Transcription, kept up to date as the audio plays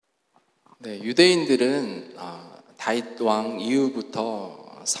네, 유대인들은 다윗 왕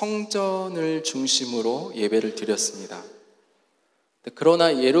이후부터 성전을 중심으로 예배를 드렸습니다.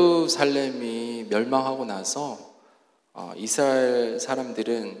 그러나 예루살렘이 멸망하고 나서 이스라엘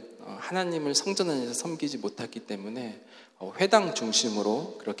사람들은 하나님을 성전 안에서 섬기지 못했기 때문에 회당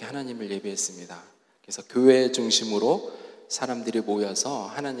중심으로 그렇게 하나님을 예배했습니다. 그래서 교회 중심으로 사람들이 모여서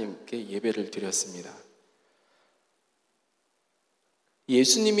하나님께 예배를 드렸습니다.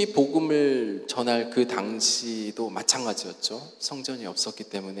 예수님이 복음을 전할 그 당시도 마찬가지였죠. 성전이 없었기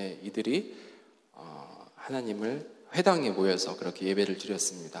때문에 이들이 하나님을 회당에 모여서 그렇게 예배를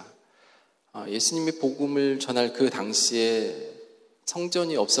드렸습니다. 예수님이 복음을 전할 그 당시에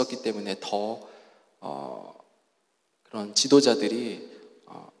성전이 없었기 때문에 더 그런 지도자들이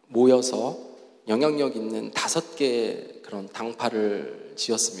모여서 영향력 있는 5개의 그런 당파를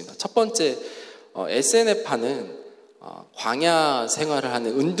지었습니다. 첫 번째 SNF파는 광야 생활을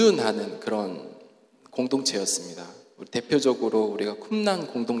하는 은둔하는 그런 공동체였습니다. 대표적으로 우리가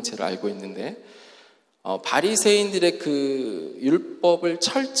쿰란 공동체를 알고 있는데 바리새인들의 그 율법을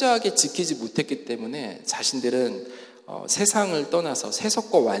철저하게 지키지 못했기 때문에 자신들은 세상을 떠나서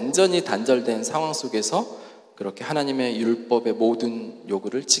세속과 완전히 단절된 상황 속에서 그렇게 하나님의 율법의 모든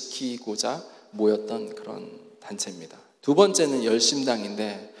요구를 지키고자 모였던 그런 단체입니다. 두 번째는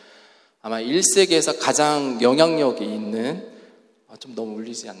열심당인데 아마 1세기에서 가장 영향력이 있는 좀 너무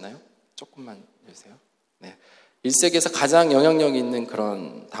울리지 않나요? 조금만 해주세요. 네, 1세기에서 가장 영향력이 있는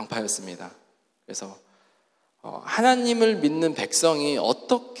그런 당파였습니다. 그래서 하나님을 믿는 백성이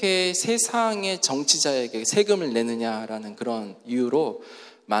어떻게 세상의 정치자에게 세금을 내느냐라는 그런 이유로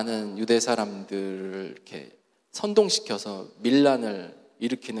많은 유대 사람들을 이렇게 선동시켜서 밀란을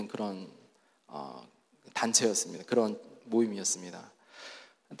일으키는 그런 단체였습니다. 그런 모임이었습니다.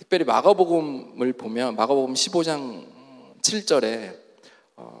 특별히 마가복음을 보면 마가복음 15장 7절에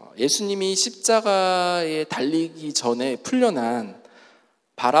예수님이 십자가에 달리기 전에 풀려난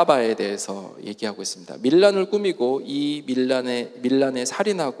바라바에 대해서 얘기하고 있습니다. 밀란을 꾸미고 이 밀란에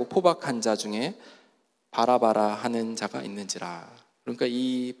살인하고 포박한 자 중에 바라바라 하는 자가 있는지라. 그러니까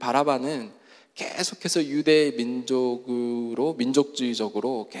이 바라바는 계속해서 유대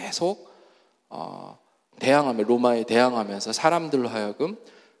민족주의적으로 계속 로마에 대항하면서 사람들로 하여금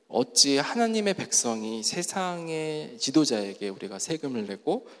어찌 하나님의 백성이 세상의 지도자에게 우리가 세금을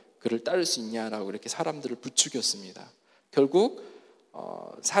내고 그를 따를 수 있냐라고 이렇게 사람들을 부추겼습니다. 결국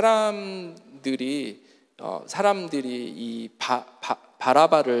사람들이 이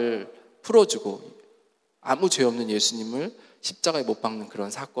바라바를 풀어주고 아무 죄 없는 예수님을 십자가에 못 박는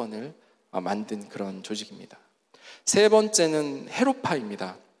그런 사건을 만든 그런 조직입니다. 세 번째는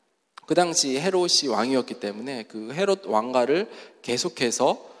헤롯파입니다. 그 당시 헤롯이 왕이었기 때문에 그 헤롯 왕가를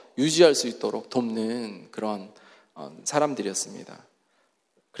계속해서 유지할 수 있도록 돕는 그런 사람들이었습니다.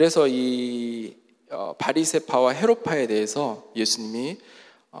 그래서 이 바리새파와 헤롯파에 대해서 예수님이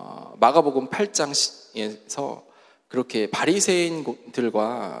마가복음 8장에서 그렇게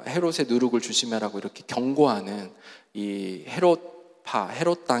바리새인들과 헤롯의 누룩을 조심하라고 이렇게 경고하는 이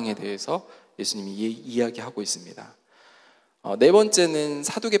헤롯 당에 대해서 예수님이 이야기하고 있습니다. 네 번째는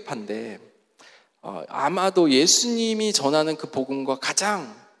사두개파인데 아마도 예수님이 전하는 그 복음과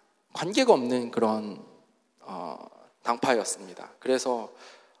가장 관계가 없는 그런 당파였습니다. 그래서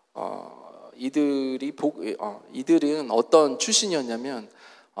이들은 어떤 출신이었냐면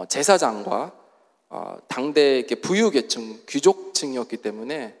제사장과 당대 부유계층, 귀족층이었기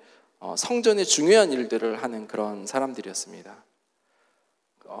때문에 성전의 중요한 일들을 하는 그런 사람들이었습니다.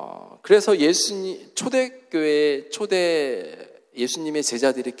 그래서 예수님의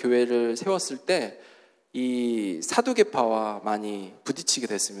제자들이 교회를 세웠을 때 이 사두개파와 많이 부딪히게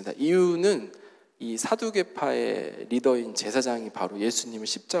됐습니다. 이유는 이 사두개파의 리더인 제사장이 바로 예수님을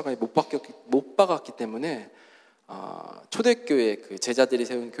십자가에 못 박았기 때문에 초대교회 그 제자들이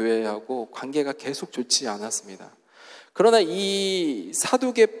세운 교회하고 관계가 계속 좋지 않았습니다. 그러나 이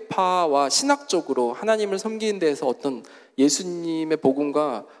사두개파와 신학적으로 하나님을 섬기는 데에서 어떤 예수님의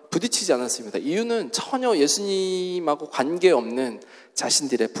복음과 부딪히지 않았습니다. 이유는 전혀 예수님하고 관계없는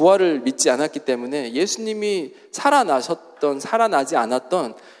자신들의 부활을 믿지 않았기 때문에 예수님이 살아나지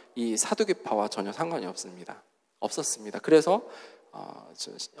않았던 이 사두개파와 전혀 상관이 없었습니다. 그래서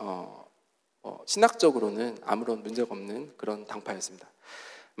신학적으로는 아무런 문제가 없는 그런 당파였습니다.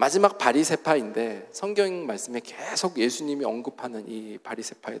 마지막 바리새파인데 성경 말씀에 계속 예수님이 언급하는 이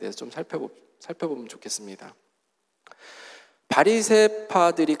바리새파에 대해서 좀 살펴보면 좋겠습니다.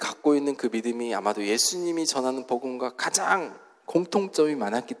 바리새파들이 갖고 있는 그 믿음이 아마도 예수님이 전하는 복음과 가장 공통점이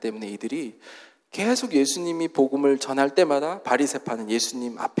많았기 때문에 이들이 계속 예수님이 복음을 전할 때마다 바리새파는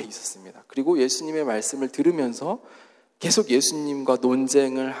예수님 앞에 있었습니다. 그리고 예수님의 말씀을 들으면서 계속 예수님과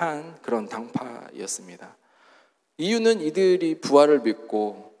논쟁을 한 그런 당파였습니다. 이유는 이들이 부활을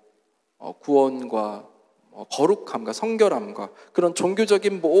믿고 구원과 거룩함과 성결함과 그런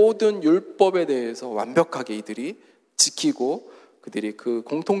종교적인 모든 율법에 대해서 완벽하게 이들이 지키고 그들이 그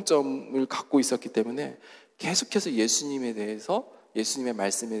공통점을 갖고 있었기 때문에 계속해서 예수님에 대해서, 예수님의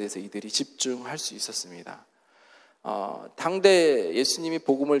말씀에 대해서 이들이 집중할 수 있었습니다. 당대 예수님이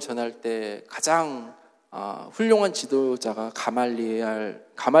복음을 전할 때 가장 훌륭한 지도자가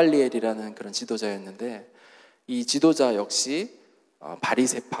가말리엘이라는 그런 지도자였는데, 이 지도자 역시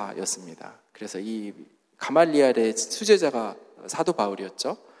바리새파였습니다. 그래서 이 가말리엘의 수제자가 사도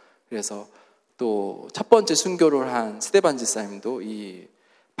바울이었죠. 그래서 또 첫 번째 순교를 한 스데반 집사님도 이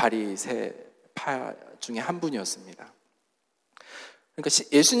바리새파 중에 한 분이었습니다. 그러니까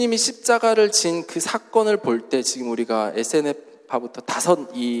예수님이 십자가를 진 그 사건을 볼 때 지금 우리가 SNF파부터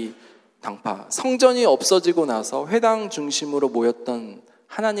다섯 이 당파, 성전이 없어지고 나서 회당 중심으로 모였던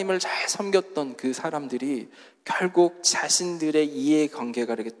하나님을 잘 섬겼던 그 사람들이 결국 자신들의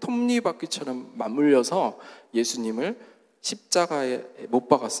이해관계가 이렇게 톱니바퀴처럼 맞물려서 예수님을 십자가에 못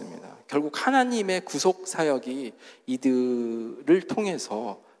박았습니다. 결국 하나님의 구속 사역이 이들을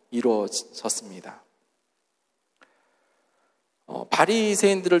통해서 이루어졌습니다.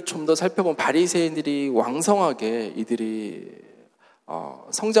 바리새인들을 좀 더 살펴보면 바리새인들이 왕성하게 이들이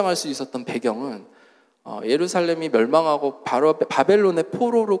성장할 수 있었던 배경은 예루살렘이 멸망하고 바로 바벨론의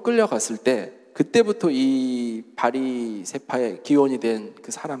포로로 끌려갔을 때 그때부터 이 바리새파의 기원이 된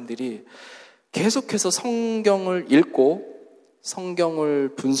그 사람들이 계속해서 성경을 읽고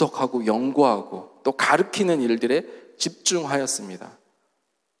성경을 분석하고 연구하고 또 가르치는 일들에 집중하였습니다.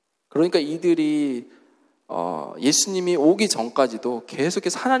 그러니까 이들이 예수님이 오기 전까지도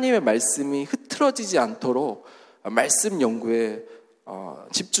계속해서 하나님의 말씀이 흐트러지지 않도록 말씀 연구에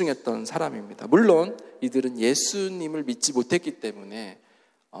집중했던 사람입니다. 물론 이들은 예수님을 믿지 못했기 때문에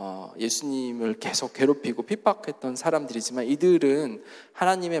예수님을 계속 괴롭히고 핍박했던 사람들이지만 이들은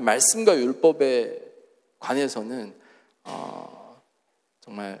하나님의 말씀과 율법에 관해서는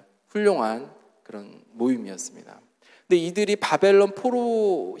정말 훌륭한 그런 모임이었습니다. 근데 이들이 바벨론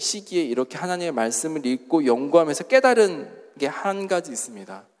포로 시기에 이렇게 하나님의 말씀을 읽고 연구하면서 깨달은 게 한 가지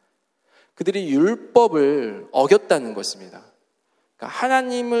있습니다. 그들이 율법을 어겼다는 것입니다. 그러니까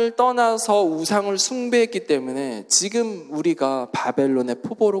하나님을 떠나서 우상을 숭배했기 때문에 지금 우리가 바벨론의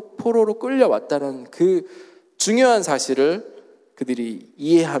포로로 끌려왔다는 그 중요한 사실을 그들이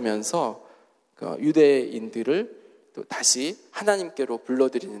이해하면서 유대인들을 또 다시 하나님께로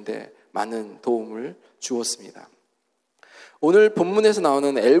불러들이는데 많은 도움을 주었습니다. 오늘 본문에서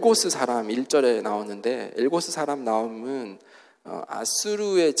나오는 엘고스 사람 1절에 나오는데 엘고스 사람 나오면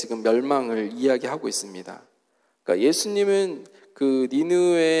아수르의 지금 멸망을 이야기하고 있습니다. 그러니까 예수님은 그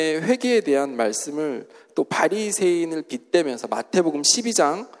니느웨 회개에 대한 말씀을 또 바리새인을 빗대면서 마태복음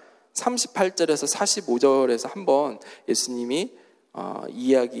 12장 38절에서 45절에서 한번 예수님이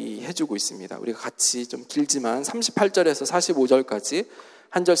이야기해주고 있습니다. 우리가 같이 좀 길지만 38절에서 45절까지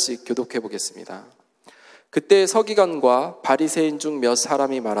한 절씩 교독해 보겠습니다. 그때 서기관과 바리새인 중 몇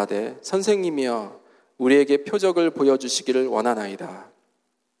사람이 말하되 선생님이여 우리에게 표적을 보여주시기를 원하나이다.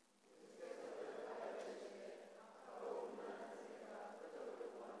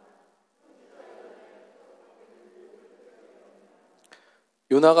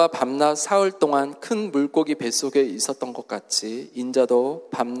 요나가 밤낮 사흘 동안 큰 물고기 뱃속에 있었던 것 같이 인자도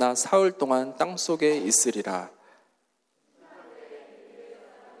밤낮 사흘 동안 땅속에 있으리라.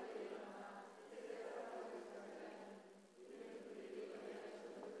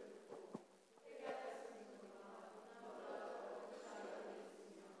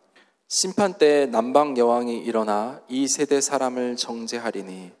 심판 때에 남방 여왕이 일어나 이 세대 사람을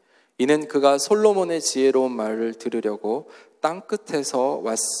정죄하리니 이는 그가 솔로몬의 지혜로운 말을 들으려고 땅 끝에서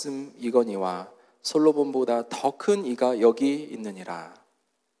왔음이거니와 솔로몬보다 더 큰 이가 여기 있느니라.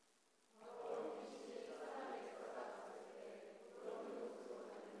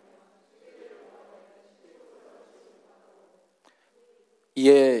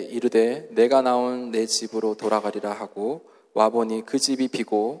 이에 이르되 내가 나온 내 집으로 돌아가리라 하고 와보니 그 집이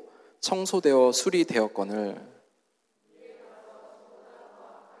비고 청소되어 수리되었거늘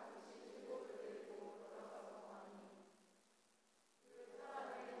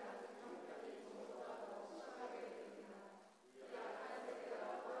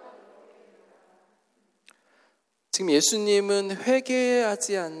지금 예수님은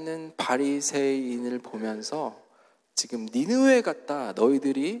회개하지 않는 바리새인을 보면서 지금 니느웨 같다,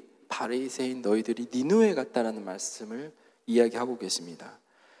 너희들이 바리새인 너희들이 니느웨 같다라는 말씀을 이야기하고 계십니다.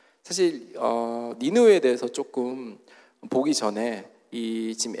 사실 니느웨에 대해서 조금 보기 전에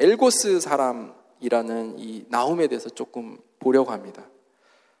이 지금 엘고스 사람 이 나움에 대해서 조금 보려고 합니다.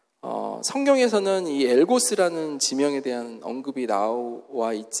 성경에서는 이 엘고스라는 지명에 대한 언급이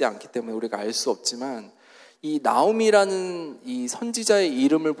나와 있지 않기 때문에 우리가 알 수 없지만 이 나움이라는 이 선지자의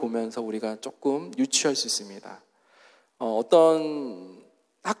이름을 보면서 우리가 조금 유추할 수 있습니다. 어떤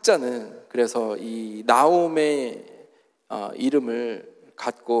학자는 그래서 이 나움의 이름을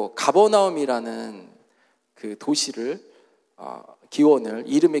갖고 가버나움이라는 그 도시를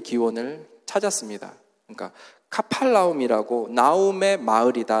이름의 기원을 찾았습니다. 그러니까 카팔나움이라고 나움의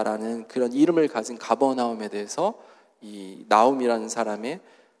마을이다라는 그런 이름을 가진 가버나움에 대해서 이 나움이라는 사람의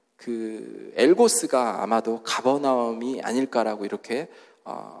그 엘고스가 아마도 가버나움이 아닐까라고 이렇게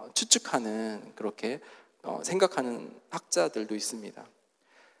추측하는 그렇게 생각하는 학자들도 있습니다.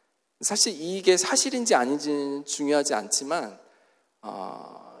 사실 이게 사실인지 아닌지는 중요하지 않지만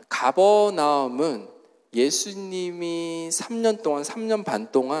가버나움은 예수님이 3년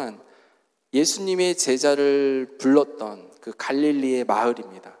반 동안 예수님의 제자를 불렀던 그 갈릴리의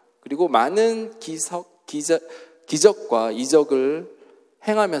마을입니다. 그리고 많은 기적과 이적을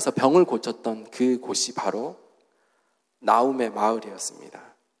행하면서 병을 고쳤던 그 곳이 바로 나움의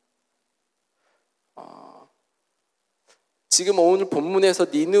마을이었습니다. 지금 오늘 본문에서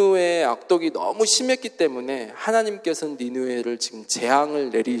니느웨의 악독이 너무 심했기 때문에 하나님께서는 니느웨를 지금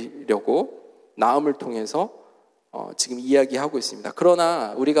재앙을 내리려고 나움을 통해서 지금 이야기하고 있습니다.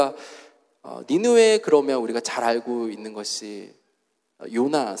 그러나 우리가 니느웨 그러면 우리가 잘 알고 있는 것이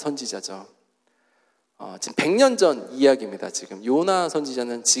요나 선지자죠. 지금 100년 전 이야기입니다. 지금 요나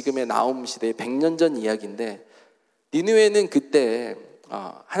선지자는 지금의 나움 시대의 100년 전 이야기인데 니느웨는 그때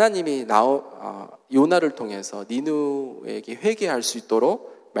하나님이 요나를 통해서 니느웨에게 회개할 수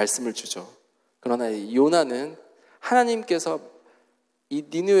있도록 말씀을 주죠. 그러나 요나는 하나님께서 이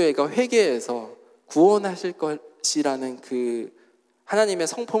니느웨가 회개해서 구원하실 것이라는 그 하나님의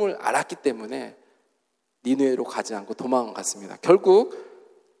성품을 알았기 때문에 니느웨로 가지 않고 도망갔습니다. 결국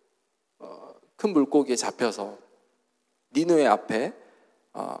큰 물고기에 잡혀서 니느웨 앞에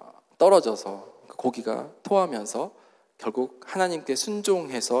떨어져서 고기가 토하면서 결국 하나님께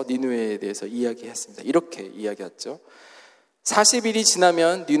순종해서 니느웨에 대해서 이야기했습니다. 이렇게 이야기했죠. 40일이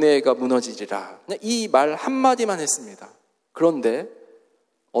지나면 니느웨가 무너지리라. 그냥 이 말 한마디만 했습니다. 그런데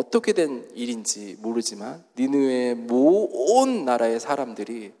어떻게 된 일인지 모르지만 니느웨의 온 나라의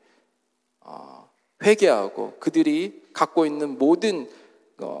사람들이 회개하고 그들이 갖고 있는 모든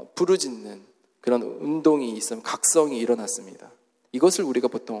부르짖는 그런 운동이 있으면 각성이 일어났습니다. 이것을 우리가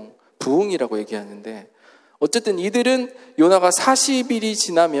보통 부흥이라고 얘기하는데 어쨌든 이들은 요나가 40일이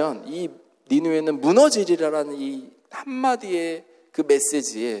지나면 이 니느웨는 무너지리라라는 이 한마디의 그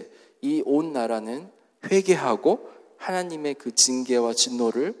메시지에 이 온 나라는 회개하고 하나님의 그 징계와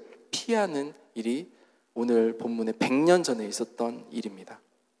진노를 피하는 일이 오늘 본문의 100년 전에 있었던 일입니다.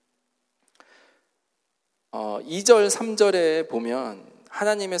 2절, 3절에 보면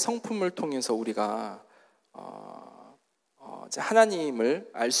하나님의 성품을 통해서 우리가 하나님을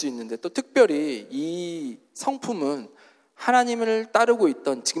알 수 있는데 또 특별히 이 성품은 하나님을 따르고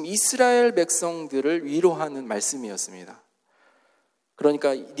있던 지금 이스라엘 백성들을 위로하는 말씀이었습니다.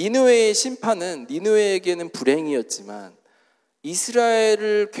 그러니까 니느웨의 심판은 니느웨에게는 불행이었지만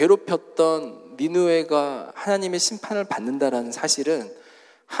이스라엘을 괴롭혔던 니느웨가 하나님의 심판을 받는다라는 사실은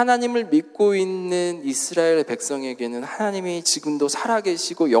하나님을 믿고 있는 이스라엘 백성에게는 하나님이 지금도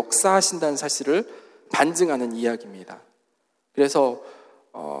살아계시고 역사하신다는 사실을 반증하는 이야기입니다. 그래서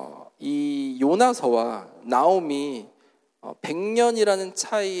이 요나서와 나움이 100년이라는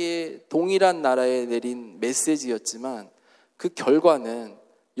차이의 동일한 나라에 내린 메시지였지만 그 결과는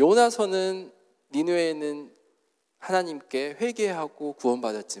요나서는 니느웨는 하나님께 회개하고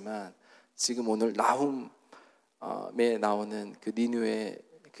구원받았지만 지금 오늘 나훔에 나오는 그 니느웨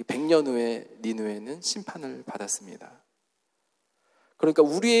그 100년 후에 니느웨는 심판을 받았습니다. 그러니까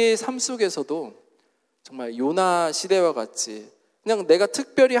우리의 삶 속에서도 정말 요나 시대와 같이 그냥 내가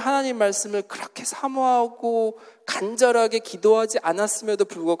특별히 하나님 말씀을 그렇게 사모하고 간절하게 기도하지 않았음에도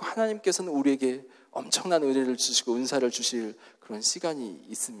불구하고 하나님께서는 우리에게 엄청난 은혜를 주시고 은사를 주실 그런 시간이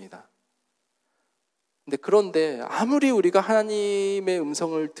있습니다. 그런데 아무리 우리가 하나님의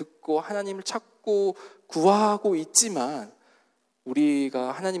음성을 듣고 하나님을 찾고 구하고 있지만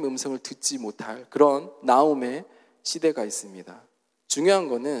우리가 하나님의 음성을 듣지 못할 그런 나움의 시대가 있습니다. 중요한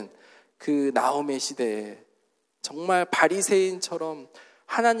거는 그 나움의 시대에 정말 바리새인처럼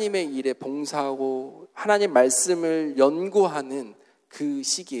하나님의 일에 봉사하고 하나님 말씀을 연구하는 그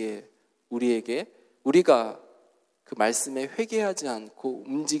시기에 우리가 그 말씀에 회개하지 않고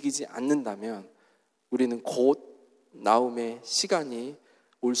움직이지 않는다면 우리는 곧 나움의 시간이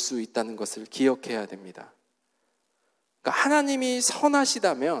올 수 있다는 것을 기억해야 됩니다. 그러니까 하나님이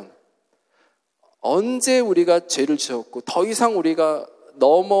선하시다면 언제 우리가 죄를 지었고 더 이상 우리가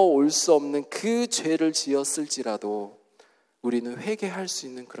넘어올 수 없는 그 죄를 지었을지라도 우리는 회개할 수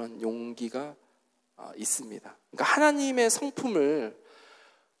있는 그런 용기가 있습니다. 그러니까 하나님의 성품을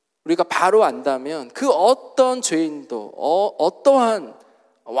우리가 바로 안다면 그 어떤 죄인도 어떠한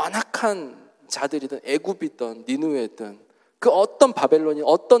완악한 자들이든 애굽이든 니느웨든 그 어떤 바벨론이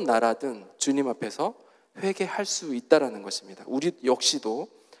어떤 나라든 주님 앞에서 회개할 수 있다라는 것입니다. 우리 역시도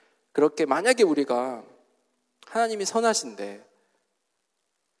그렇게 만약에 우리가 하나님이 선하신데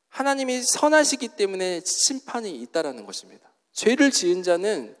하나님이 선하시기 때문에 심판이 있다라는 것입니다. 죄를 지은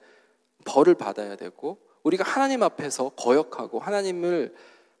자는 벌을 받아야 되고 우리가 하나님 앞에서 거역하고 하나님의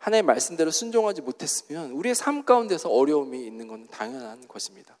말씀대로 순종하지 못했으면 우리의 삶 가운데서 어려움이 있는 건 당연한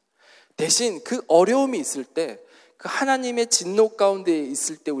것입니다. 대신 그 어려움이 있을 때 그 하나님의 진노 가운데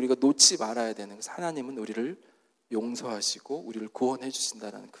있을 때 우리가 놓지 말아야 되는 것은 하나님은 우리를 용서하시고 우리를 구원해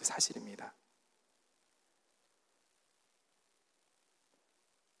주신다는 그 사실입니다.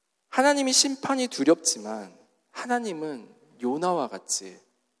 하나님이 심판이 두렵지만 하나님은 요나와 같이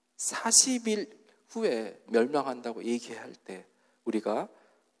 40일 후에 멸망한다고 얘기할 때 우리가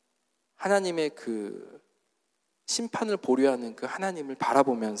하나님의 그 심판을 보류하는 그 하나님을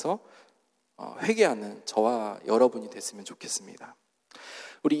바라보면서 회개하는 저와 여러분이 됐으면 좋겠습니다.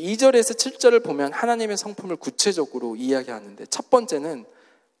 우리 2절에서 7절을 보면 하나님의 성품을 구체적으로 이야기하는데 첫 번째는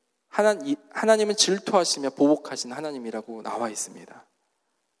하나님은 질투하시며 보복하신 하나님이라고 나와 있습니다.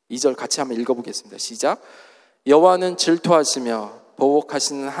 2절 같이 한번 읽어보겠습니다. 시작. 여호와는 질투하시며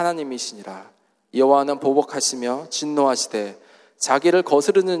보복하시는 하나님이시니라. 여호와는 보복하시며 진노하시되 자기를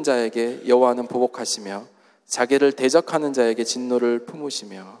거스르는 자에게 여호와는 보복하시며 자기를 대적하는 자에게 진노를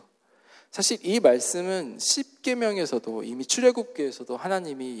품으시며. 사실 이 말씀은 십계명에서도 이미 출애굽기에서도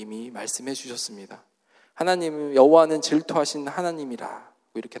하나님이 이미 말씀해 주셨습니다. 하나님은 여호와는 질투하신 하나님이라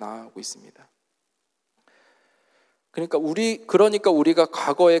이렇게 나오고 있습니다. 그러니까 우리가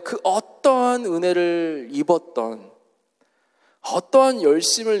과거에 그 어떠한 은혜를 입었던 어떠한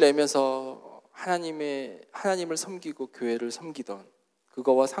열심을 내면서 하나님을 섬기고 교회를 섬기던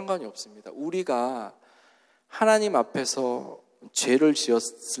그거와 상관이 없습니다. 우리가 하나님 앞에서 죄를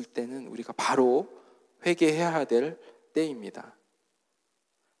지었을 때는 우리가 바로 회개해야 될 때입니다.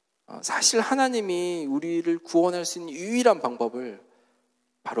 사실 하나님이 우리를 구원할 수 있는 유일한 방법을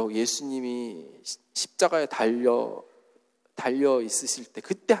바로 예수님이 십자가에 달려 있으실 때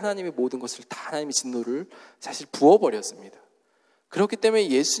그때 하나님의 모든 것을 다 하나님의 진노를 사실 부어버렸습니다. 그렇기 때문에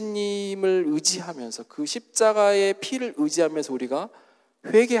예수님을 의지하면서 그 십자가의 피를 의지하면서 우리가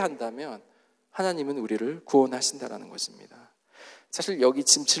회개한다면 하나님은 우리를 구원하신다라는 것입니다. 사실 여기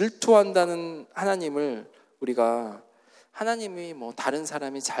지금 질투한다는 하나님을 우리가 하나님이 다른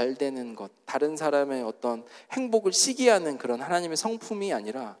사람이 잘 되는 것, 다른 사람의 어떤 행복을 시기하는 그런 하나님의 성품이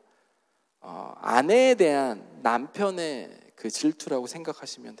아니라 아내에 대한 남편의 그 질투라고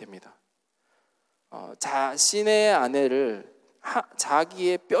생각하시면 됩니다. 자신의 아내를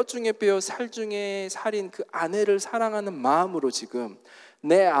자기의 뼈 중에 뼈, 살 중에 살인 그 아내를 사랑하는 마음으로 지금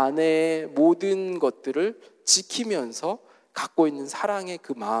내 아내의 모든 것들을 지키면서 갖고 있는 사랑의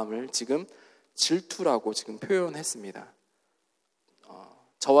그 마음을 지금 질투라고 지금 표현했습니다.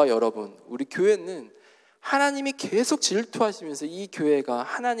 저와 여러분, 우리 교회는 하나님이 계속 질투하시면서 이 교회가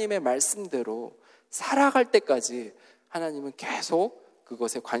하나님의 말씀대로 살아갈 때까지 하나님은 계속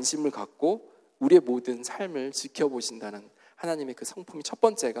그것에 관심을 갖고 우리의 모든 삶을 지켜보신다는 하나님의 그 성품이 첫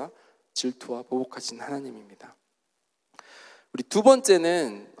번째가 질투와 보복하신 하나님입니다. 우리 두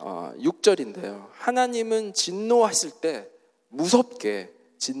번째는 6절인데요. 하나님은 진노하실 때 무섭게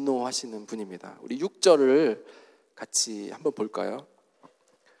진노하시는 분입니다. 우리 6절을 같이 한번 볼까요?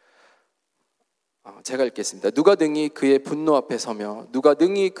 제가 읽겠습니다. 누가 능히 그의 분노 앞에 서며 누가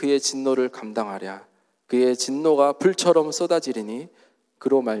능히 그의 진노를 감당하랴. 그의 진노가 불처럼 쏟아지리니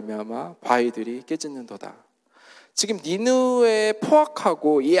그로 말미암아 바위들이 깨지는도다. 지금 니느웨에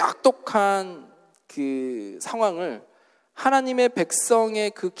포악하고 이 악독한 그 상황을 하나님의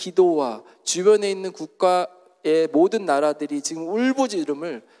백성의 그 기도와 주변에 있는 국가의 모든 나라들이 지금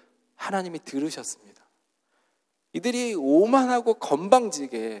울부짖음을 하나님이 들으셨습니다. 이들이 오만하고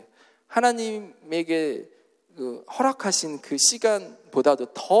건방지게 하나님에게 허락하신 그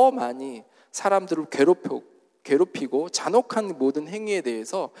시간보다도 더 많이 사람들을 괴롭히고 잔혹한 모든 행위에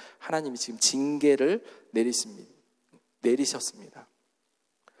대해서 하나님이 지금 징계를 내리셨습니다.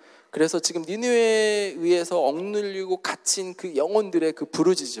 그래서 지금 니느웨에 의해서 억눌리고 갇힌 그 영혼들의 그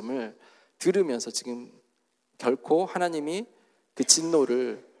부르짖음을 들으면서 지금 결코 하나님이 그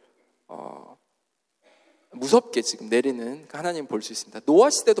진노를 무섭게 지금 내리는 하나님 볼 수 있습니다. 노아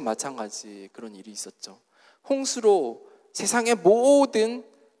시대도 마찬가지 그런 일이 있었죠. 홍수로 세상의 모든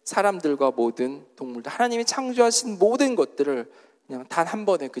사람들과 모든 동물들, 하나님이 창조하신 모든 것들을 그냥 단 한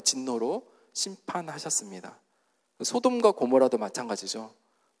번의 그 진노로 심판하셨습니다. 소돔과 고모라도 마찬가지죠.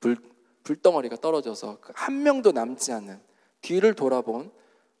 불덩어리가 떨어져서 한 명도 남지 않는, 뒤를 돌아본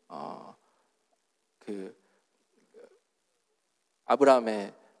그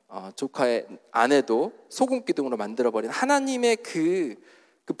아브라함의 조카의 아내도 소금 기둥으로 만들어버린 하나님의 그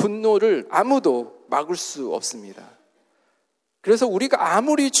분노를 아무도 막을 수 없습니다. 그래서 우리가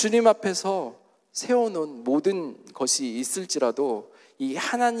아무리 주님 앞에서 세워놓은 모든 것이 있을지라도 이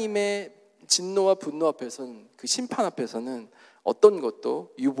하나님의 진노와 분노 앞에서는, 그 심판 앞에서는 어떤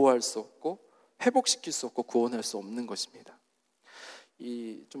것도 유보할 수 없고 회복시킬 수 없고 구원할 수 없는 것입니다.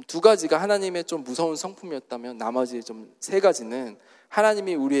 이 좀 두 가지가 하나님의 좀 무서운 성품이었다면, 나머지 좀 세 가지는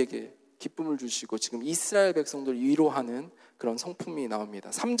하나님이 우리에게 기쁨을 주시고 지금 이스라엘 백성들을 위로하는 그런 성품이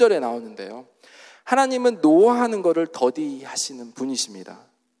나옵니다. 3절에 나오는데요, 하나님은 노하는 것을 더디하시는 분이십니다.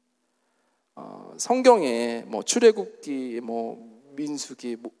 성경에 출애굽기,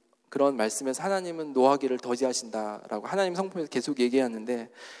 민수기 그런 말씀에서 하나님은 노하기를 더디하신다라고 하나님 성품에서 계속 얘기하는데,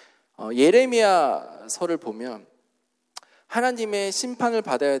 예레미야서를 보면 하나님의 심판을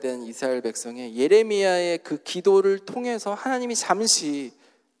받아야 되는 이스라엘 백성의 예레미야의 그 기도를 통해서 하나님이 잠시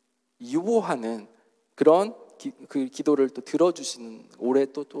유보하는 그런 그 기도를 또 들어주시는, 오래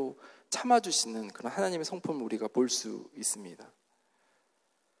또 참아주시는 그런 하나님의 성품을 우리가 볼 수 있습니다.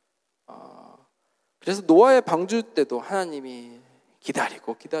 그래서 노아의 방주 때도 하나님이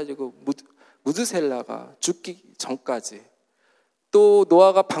기다리고 무드셀라가 죽기 전까지, 또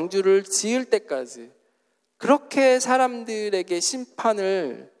노아가 방주를 지을 때까지 그렇게 사람들에게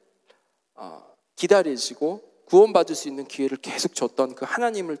심판을 기다리시고 구원받을 수 있는 기회를 계속 줬던 그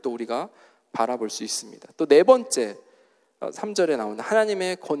하나님을 또 우리가 바라볼 수 있습니다. 또 네 번째 3절에 나오는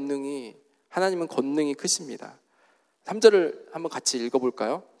하나님은 권능이 크십니다. 3절을 한번 같이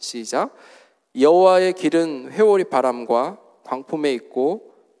읽어볼까요? 시작. 여호와의 길은 회오리 바람과 광풍에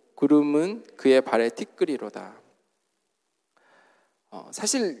있고 구름은 그의 발에 티끌이로다.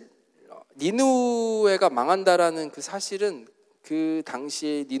 사실 니느웨가 망한다라는 그 사실은 그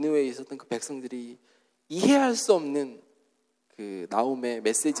당시에 니느웨에 있었던 그 백성들이 이해할 수 없는 그 나움의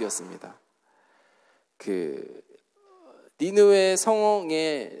메시지였습니다. 그 니느웨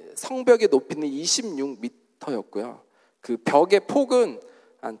성의 성벽의 높이는 26m였고요. 그 벽의 폭은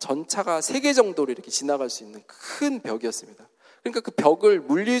한 전차가 3개 정도로 이렇게 지나갈 수 있는 큰 벽이었습니다. 그러니까 그 벽을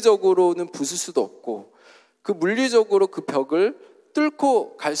물리적으로는 부술 수도 없고, 그 물리적으로 그 벽을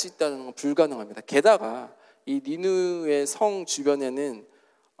뚫고 갈 수 있다는 건 불가능합니다. 게다가 이 니느웨 성 주변에는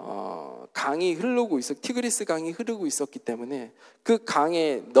강이 흐르고 티그리스 강이 흐르고 있었기 때문에 그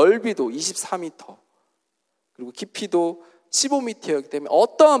강의 넓이도 24m, 그리고 깊이도 15m였기 때문에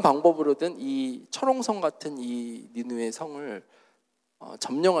어떠한 방법으로든 이 철옹성 같은 이 니느웨 성을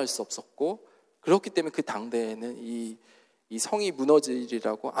점령할 수 없었고, 그렇기 때문에 그 당대에는 이 성이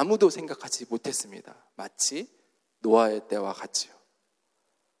무너지리라고 아무도 생각하지 못했습니다. 마치 노아의 때와 같이요.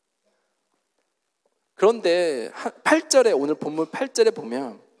 그런데 8절에, 오늘 본문 8절에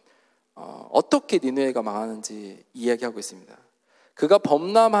보면 어떻게 니느웨가 망하는지 이야기하고 있습니다. 그가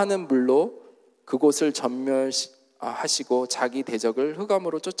범람하는 물로 그곳을 전멸하시고 자기 대적을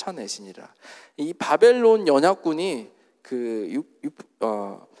흑암으로 쫓아내시니라. 이 바벨론 연합군이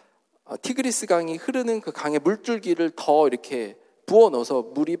티그리스 강이 흐르는 그 강의 물줄기를 더 이렇게 부어 넣어서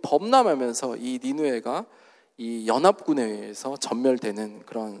물이 범람하면서 이 니느웨가 이 연합군에 의해서 전멸되는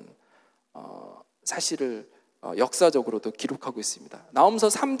그런 사실을 역사적으로도 기록하고 있습니다. 나홈서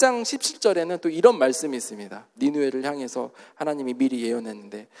 3장 17절에는 또 이런 말씀이 있습니다. 니느웨를 향해서 하나님이 미리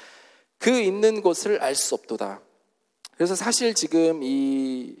예언했는데, 그 있는 곳을 알 수 없도다. 그래서 사실 지금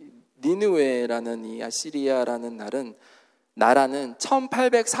이 니느웨라는 이 아시리아라는 나라는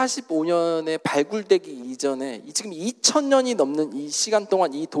 1845년에 발굴되기 이전에 지금 2000년이 넘는 이 시간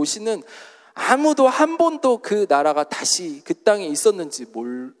동안 이 도시는 아무도 한 번도 그 나라가 다시 그 땅에 있었는지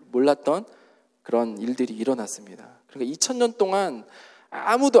몰랐던 그런 일들이 일어났습니다. 그러니까 2000년 동안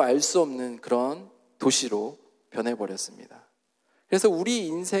아무도 알 수 없는 그런 도시로 변해버렸습니다. 그래서 우리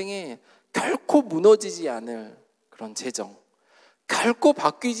인생에 결코 무너지지 않을 그런 재정, 결코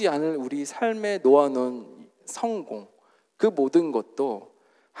바뀌지 않을 우리 삶에 놓아놓은 성공, 그 모든 것도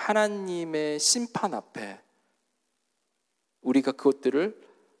하나님의 심판 앞에 우리가 그것들을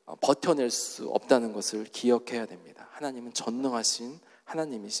버텨낼 수 없다는 것을 기억해야 됩니다. 하나님은 전능하신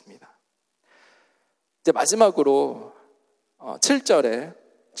하나님이십니다. 이제 마지막으로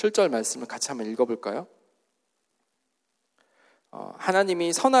 7절 말씀을 같이 한번 읽어볼까요?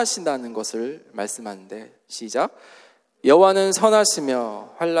 하나님이 선하신다는 것을 말씀하는데, 시작. 여호와는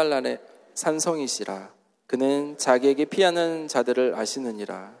선하시며 환난 날에 산성이시라. 그는 자기에게 피하는 자들을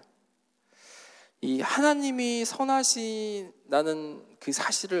아시느니라. 이 하나님이 선하시다는 그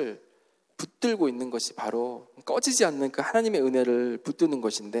사실을 붙들고 있는 것이 바로 꺼지지 않는 그 하나님의 은혜를 붙드는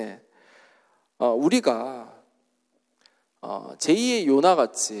것인데, 우리가 제2의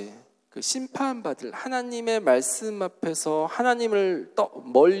요나같이 그 심판받을 하나님의 말씀 앞에서 하나님을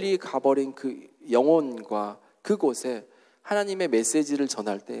멀리 가버린 그 영혼과 그곳에 하나님의 메시지를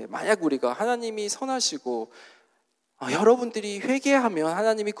전할 때, 만약 우리가 하나님이 선하시고 여러분들이 회개하면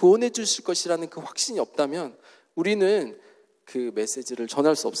하나님이 구원해 주실 것이라는 그 확신이 없다면 우리는 그 메시지를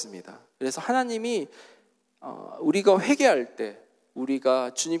전할 수 없습니다. 그래서 하나님이 우리가 회개할 때,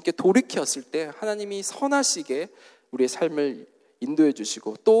 우리가 주님께 돌이켰을 때 하나님이 선하시게 우리의 삶을 인도해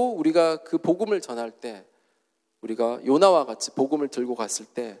주시고, 또 우리가 그 복음을 전할 때, 우리가 요나와 같이 복음을 들고 갔을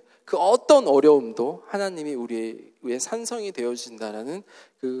때 그 어떤 어려움도 하나님이 우리의 산성이 되어 주신다는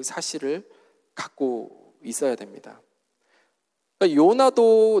그 사실을 갖고 있어야 됩니다. 그러니까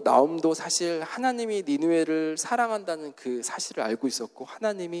요나도 나움도 사실 하나님이 니느웨를 사랑한다는 그 사실을 알고 있었고,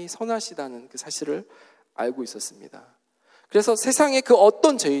 하나님이 선하시다는 그 사실을 알고 있었습니다. 그래서 세상의 그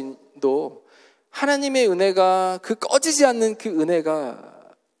어떤 죄인도 하나님의 은혜가, 그 꺼지지 않는 그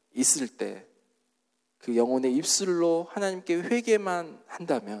은혜가 있을 때 그 영혼의 입술로 하나님께 회개만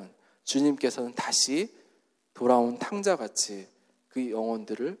한다면 주님께서는 다시 돌아온 탕자같이 그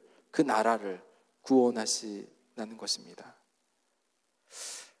영혼들을, 그 나라를 구원하시는 것입니다.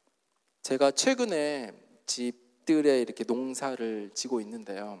 제가 최근에 집들에 이렇게 농사를 지고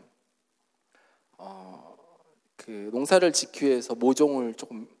있는데요. 그 농사를 짓기 위해서 모종을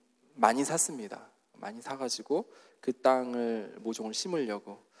조금 많이 샀습니다. 많이 사가지고 그 땅을 모종을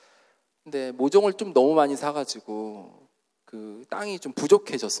심으려고. 근데 모종을 좀 너무 많이 사가지고 그 땅이 좀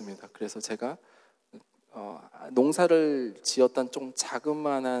부족해졌습니다. 그래서 제가 농사를 지었던 좀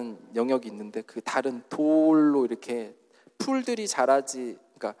자그마한 영역이 있는데, 그 다른 돌로 이렇게 풀들이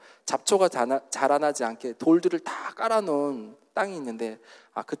그러니까 잡초가 자라나지 않게 돌들을 다 깔아놓은 땅이 있는데,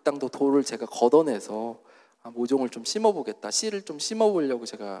 그 땅도 돌을 제가 걷어내서 모종을 좀 심어보겠다, 씨를 좀 심어보려고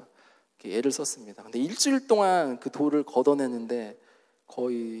제가 이렇게 애를 썼습니다. 근데 일주일 동안 그 돌을 걷어내는데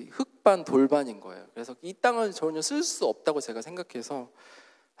거의 흙반 돌반인 거예요. 그래서 이 땅을 전혀 쓸 수 없다고 제가 생각해서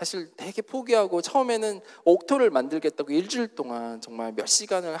사실 되게 포기하고, 처음에는 옥토를 만들겠다고 일주일 동안 정말 몇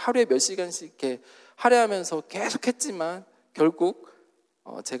시간을, 하루에 몇 시간씩 이렇게 할애하면서 계속 했지만 결국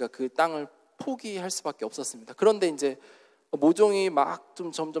제가 그 땅을 포기할 수밖에 없었습니다. 그런데 이제 모종이 막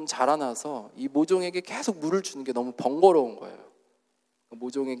좀 점점 자라나서 이 모종에게 계속 물을 주는 게 너무 번거로운 거예요.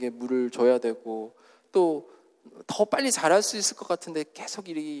 모종에게 물을 줘야 되고, 또 더 빨리 자랄 수 있을 것 같은데 계속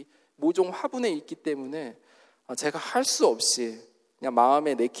이 모종 화분에 있기 때문에 제가 할 수 없이 그냥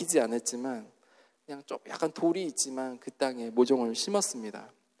마음에 내키지 않았지만 그냥 좀 약간 돌이 있지만 그 땅에 모종을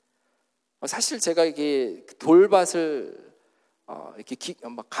심었습니다. 사실 제가 이게 돌밭을 이렇게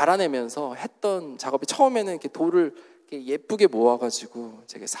막 갈아내면서 했던 작업이, 처음에는 이렇게 돌을 이렇게 예쁘게 모아가지고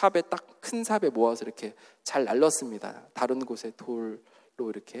제가 삽에, 딱 큰 삽에 모아서 이렇게 잘 날렸습니다. 다른 곳에 돌로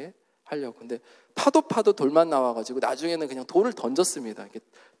이렇게 하려고. 근데 파도 돌만 나와가지고 나중에는 그냥 돌을 던졌습니다. 이렇게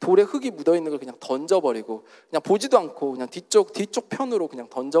돌에 흙이 묻어 있는 걸 그냥 던져버리고, 그냥 보지도 않고 그냥 뒤쪽 편으로 그냥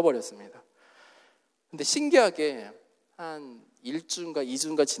던져버렸습니다. 근데 신기하게 한 1주인가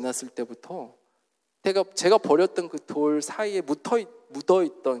 2주인가 지났을 때부터 제가 버렸던 그 돌 사이에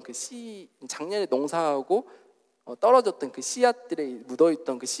묻어있던 그 작년에 농사하고 떨어졌던 그 씨앗들에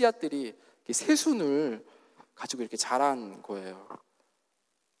묻어있던 그 씨앗들이 새순을 가지고 이렇게 자란 거예요.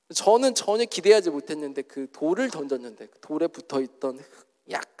 저는 전혀 기대하지 못했는데 그 돌을 던졌는데 그 돌에 붙어있던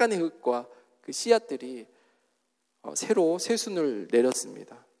약간의 흙과 그 씨앗들이 새로 새순을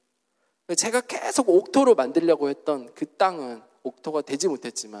내렸습니다. 제가 계속 옥토로 만들려고 했던 그 땅은 옥토가 되지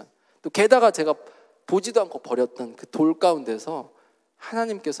못했지만, 또 게다가 제가 보지도 않고 버렸던 그 돌 가운데서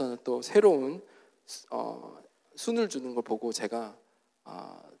하나님께서는 또 새로운 순을 주는 걸 보고 제가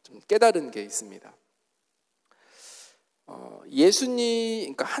좀 깨달은 게 있습니다.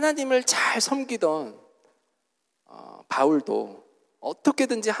 그러니까 하나님을 잘 섬기던 바울도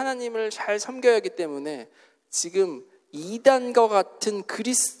어떻게든지 하나님을 잘 섬겨야 하기 때문에 지금 이단과 같은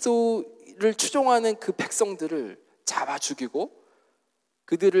그리스도를 추종하는 그 백성들을 잡아 죽이고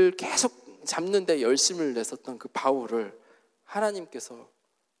그들을 계속 잡는 데 열심을 냈었던 그 바울을 하나님께서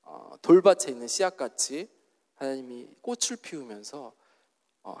돌밭에 있는 씨앗같이 하나님이 꽃을 피우면서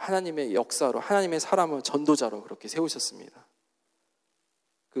하나님의 역사로, 하나님의 사람을 전도자로 그렇게 세우셨습니다.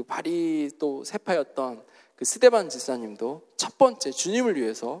 그 바리또 세파였던 그 스데반 지사님도 첫 번째 주님을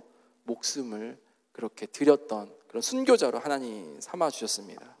위해서 목숨을 그렇게 드렸던 그런 순교자로 하나님 삼아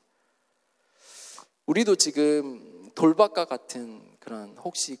주셨습니다. 우리도 지금 돌밭과 같은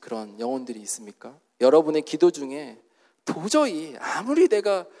혹시 그런 영혼들이 있습니까? 여러분의 기도 중에 도저히 아무리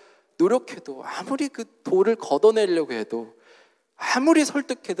내가 노력해도, 아무리 그 돌을 걷어내려고 해도, 아무리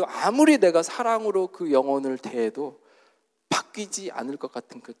설득해도, 아무리 내가 사랑으로 그 영혼을 대해도 바뀌지 않을 것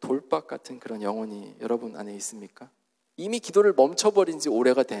같은 그 돌박 같은 그런 영혼이 여러분 안에 있습니까? 이미 기도를 멈춰버린 지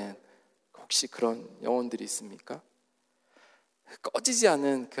오래가 된 혹시 그런 영혼들이 있습니까? 꺼지지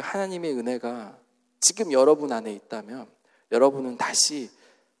않은 그 하나님의 은혜가 지금 여러분 안에 있다면 여러분은 다시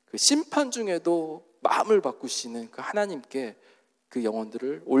그 심판 중에도 마음을 바꾸시는 그 하나님께 그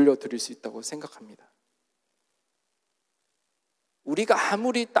영혼들을 올려드릴 수 있다고 생각합니다. 우리가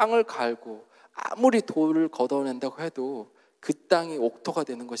아무리 땅을 갈고 아무리 돌을 걷어낸다고 해도 그 땅이 옥토가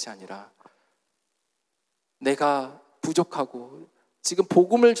되는 것이 아니라 내가 부족하고 지금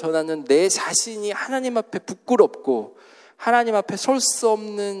복음을 전하는 내 자신이 하나님 앞에 부끄럽고 하나님 앞에 설 수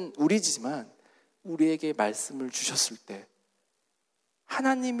없는 우리지만 우리에게 말씀을 주셨을 때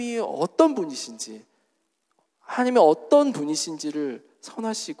하나님이 어떤 분이신지, 하나님이 어떤 분이신지를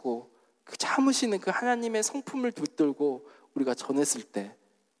선하시고 그 참으시는 그 하나님의 성품을 붙들고 우리가 전했을 때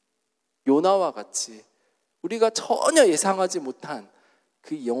요나와 같이 우리가 전혀 예상하지 못한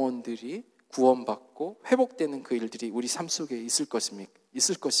그 영혼들이 구원받고 회복되는 그 일들이 우리 삶 속에 있을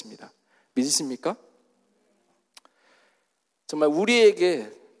것입니다. 믿으십니까? 정말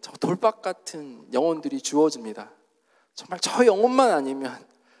우리에게 저 돌박 같은 영혼들이 주어집니다. 정말 저 영혼만 아니면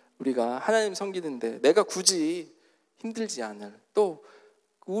우리가 하나님 섬기는데 내가 굳이 힘들지 않을 또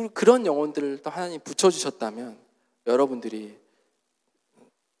그런 영혼들을 또 하나님 붙여주셨다면 여러분들이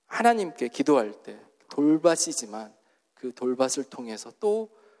하나님께 기도할 때 돌밭이지만 그 돌밭을 통해서 또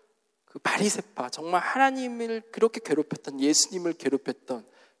그 바리새파 정말 하나님을 그렇게 괴롭혔던 예수님을 괴롭혔던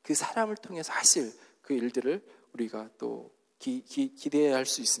그 사람을 통해서 하실 그 일들을 우리가 또 기대해야 할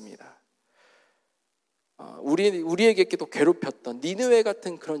수 있습니다. 우리에게 또 괴롭혔던 니느웨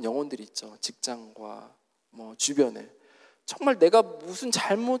같은 그런 영혼들이 있죠. 직장과 주변에 정말 내가 무슨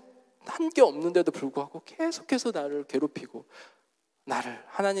잘못한 게 없는데도 불구하고 계속해서 나를 괴롭히고 나를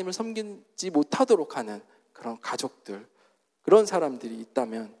하나님을 섬기지 못하도록 하는 그런 가족들, 그런 사람들이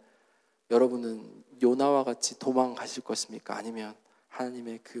있다면 여러분은 요나와 같이 도망가실 것입니까? 아니면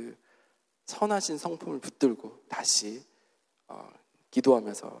하나님의 그 선하신 성품을 붙들고 다시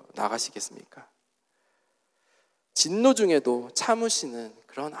기도하면서 나가시겠습니까? 진노 중에도 참으시는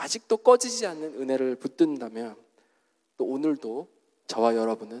그런 아직도 꺼지지 않는 은혜를 붙든다면 또 오늘도 저와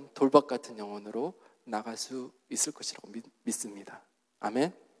여러분은 돌박 같은 영혼으로 나갈 수 있을 것이라고 믿습니다.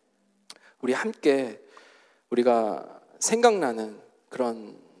 아멘. 우리 함께 우리가 생각나는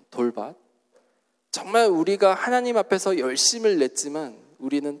그런 돌밭, 정말 우리가 하나님 앞에서 열심을 냈지만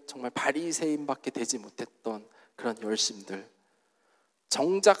우리는 정말 바리새인밖에 되지 못했던 그런 열심들,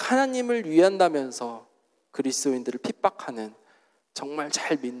 정작 하나님을 위한다면서 그리스도인들을 핍박하는, 정말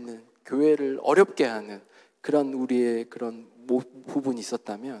잘 믿는 교회를 어렵게 하는 그런 우리의 그런 부분이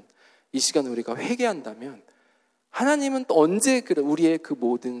있었다면 이 시간 우리가 회개한다면 하나님은 또 언제 우리의 그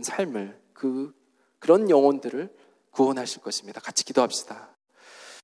모든 삶을 그런 영혼들을 구원하실 것입니다. 같이 기도합시다.